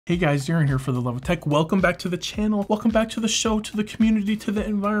Hey guys, Darren here for the Love of Tech. Welcome back to the channel. Welcome back to the show, to the community, to the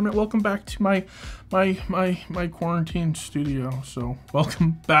environment. Welcome back to my quarantine studio. So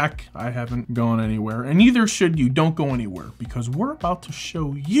welcome back. I haven't gone anywhere, and neither should you. Don't go anywhere, because we're about to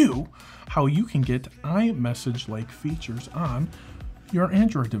show you how you can get iMessage-like features on your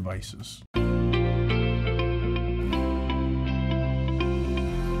Android devices.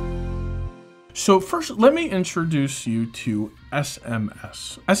 So first, let me introduce you to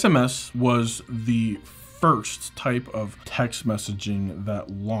SMS. SMS was the first type of text messaging that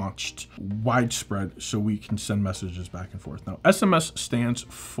launched widespread so we can send messages back and forth. Now, SMS stands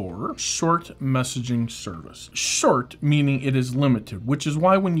for Short Messaging Service. Short meaning it is limited, which is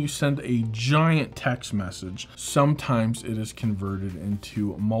why when you send a giant text message, sometimes it is converted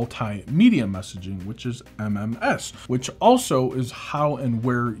into multimedia messaging, which is MMS, which also is how and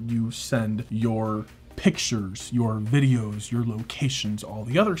where you send your pictures, your videos, your locations, all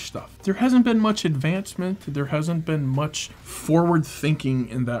the other stuff. There hasn't been much advancement. There hasn't been much forward thinking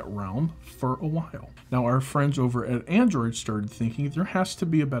in that realm for a while. Now, our friends over at Android started thinking there has to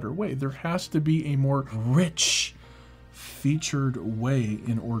be a better way. There has to be a more rich, featured way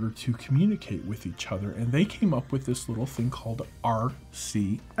in order to communicate with each other. And they came up with this little thing called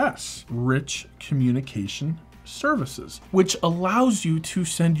RCS, Rich Communication Services, which allows you to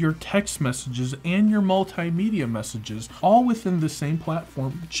send your text messages and your multimedia messages all within the same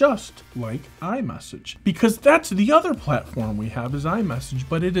platform, just like iMessage. Because that's the other platform we have is iMessage,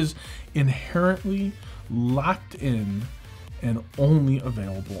 but it is inherently locked in and only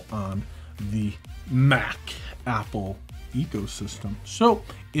available on the Mac Apple ecosystem. So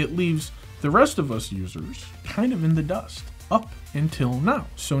it leaves the rest of us users kind of in the dust up until now.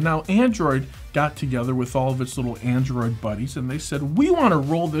 So now Android got together with all of its little Android buddies and they said, we want to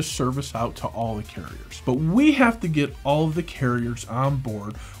roll this service out to all the carriers, but we have to get all of the carriers on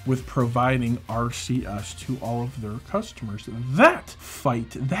board with providing RCS to all of their customers. That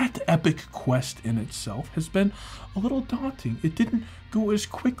fight, that epic quest in itself has been a little daunting. It didn't go as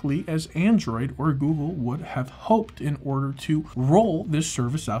quickly as Android or Google would have hoped in order to roll this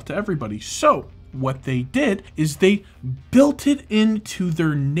service out to everybody. So what they did is they built it into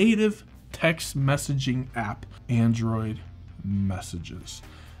their native text messaging app, Android Messages.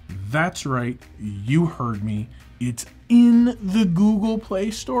 That's right, you heard me. It's in the Google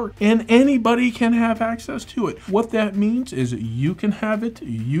Play Store and anybody can have access to it. What that means is you can have it,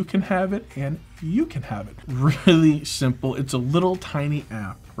 you can have it, and you can have it. Really simple. It's a little tiny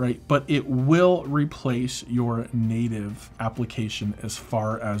app, right? But it will replace your native application as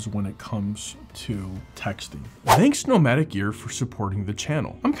far as when it comes to texting. Thanks Nomadic Gear for supporting the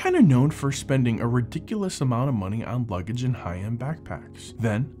channel. I'm kind of known for spending a ridiculous amount of money on luggage and high-end backpacks.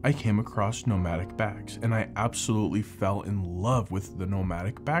 Then I came across Nomadic bags and I absolutely fell in love with the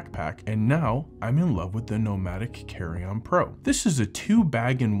Nomadic backpack, and now I'm in love with the Nomadic Carry-On Pro. This is a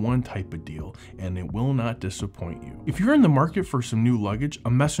 2-bag-in-1 type of deal and it will not disappoint you. If you're in the market for some new luggage, a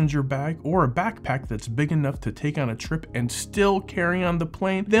messenger bag, or a backpack that's big enough to take on a trip and still carry on the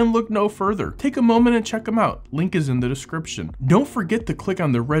plane, then look no further. Take a moment and check them out. Link is in the description. Don't forget to click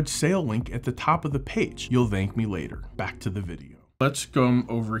on the red sale link at the top of the page. You'll thank me later. Back to the video. Let's go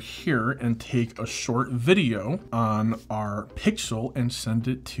over here and take a short video on our Pixel and send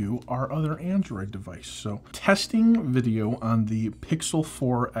it to our other Android device. So testing video on the Pixel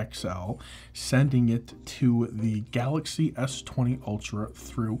 4 XL, sending it to the Galaxy S20 Ultra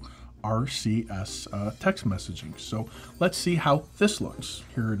through RCS text messaging. So let's see how this looks.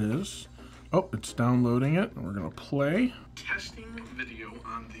 Here it is. Oh, it's downloading it. We're gonna play. Testing video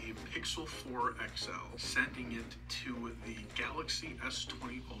on the Pixel 4 XL, sending it to the Galaxy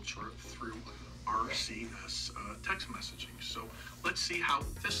S20 Ultra through RCS text messaging. So let's see how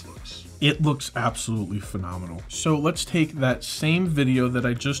this looks. It looks absolutely phenomenal. So let's take that same video that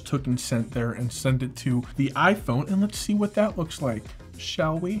I just took and sent there and send it to the iPhone, and let's see what that looks like.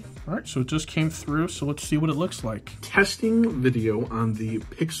 Shall we? All right, so it just came through, so let's see what it looks like. Testing video on the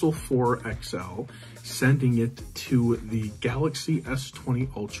Pixel 4 XL, sending it to the Galaxy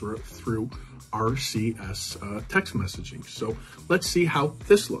S20 Ultra through RCS text messaging. So let's see how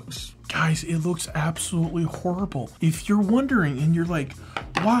this looks. Guys, it looks absolutely horrible. If you're wondering and you're like,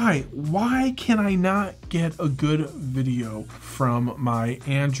 why can I not get a good video from my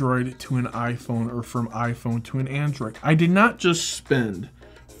Android to an iPhone or from iPhone to an Android? I did not just spend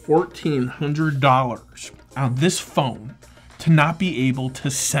 $1,400 on this phone to not be able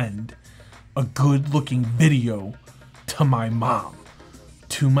to send a good looking video to my mom,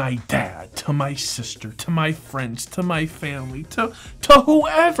 to my dad, to my sister, to my friends, to my family, to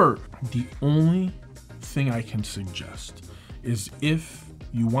whoever. The only thing I can suggest is if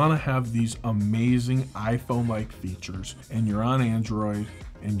you want to have these amazing iPhone-like features, and you're on Android,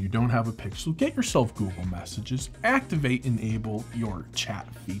 and you don't have a Pixel, get yourself Google Messages, enable your chat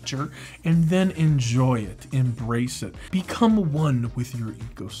feature, and then enjoy it, embrace it. Become one with your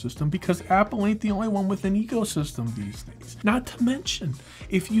ecosystem, because Apple ain't the only one with an ecosystem these days. Not to mention,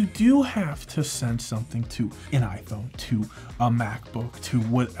 if you do have to send something to an iPhone, to a MacBook, to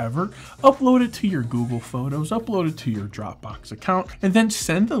whatever, upload it to your Google Photos, upload it to your Dropbox account, and then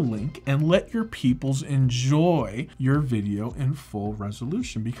send a link and let your peoples enjoy your video in full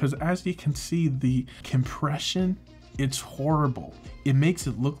resolution. Because as you can see, the compression, it's horrible. It makes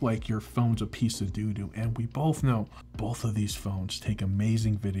it look like your phone's a piece of doo-doo, and we both know both of these phones take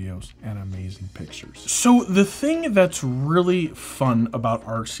amazing videos and amazing pictures. So the thing that's really fun about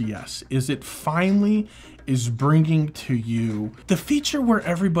RCS is it finally is bringing to you the feature where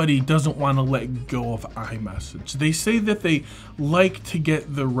everybody doesn't want to let go of iMessage. They say that they like to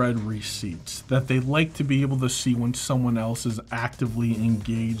get the read receipts, that they like to be able to see when someone else is actively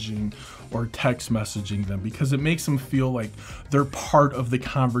engaging or text messaging them, because it makes them feel like they're part of the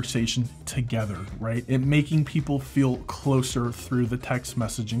conversation together, right? It making people feel closer through the text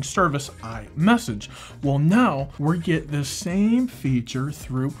messaging service iMessage. Well, now we get the same feature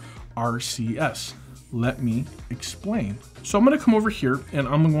through RCS. Let me explain. So I'm going to come over here and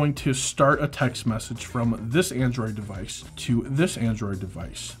I'm going to start a text message from this Android device to this Android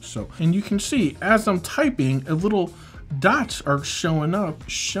device. So, and you can see as I'm typing, a little dots are showing up,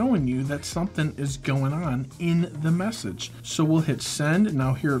 showing you that something is going on in the message. So we'll hit send.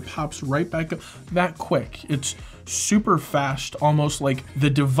 Now here it pops right back up that quick. It's super fast, almost like the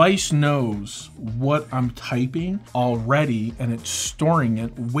device knows what I'm typing already and it's storing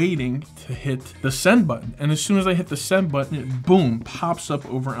it, waiting to hit the send button. And as soon as I hit the send button, it boom, pops up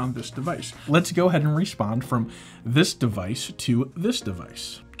over on this device. Let's go ahead and respond from this device to this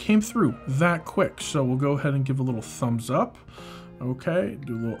device. Came through that quick. So we'll go ahead and give a little thumbs up. Okay,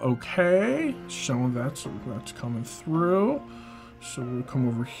 do a little okay, showing that's coming through. So we'll come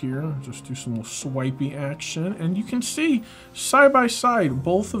over here, just do some little swipey action, and you can see side by side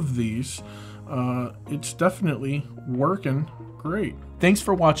both of these. It's definitely working great. Thanks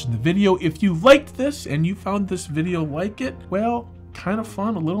for watching the video. If you liked this and you found this video like it, well, kind of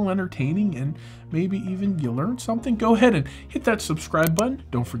fun, a little entertaining, and maybe even you learned something, go ahead and hit that subscribe button.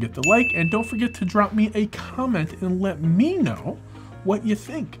 Don't forget to like, and don't forget to drop me a comment and let me know what you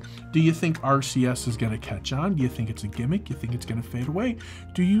think. Do you think RCS is going to catch on? Do you think it's a gimmick? You think it's going to fade away?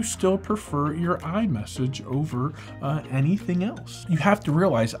 Do you still prefer your iMessage over anything else? You have to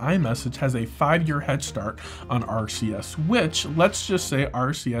realize iMessage has a 5-year head start on RCS, which, let's just say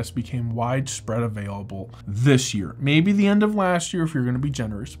RCS became widespread available this year. Maybe the end of last year if you're going to be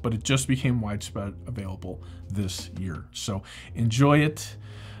generous, but it just became widespread available this year. So enjoy it,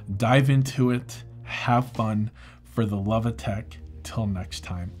 dive into it, have fun. For the love of tech. Till next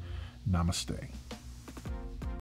time, namaste.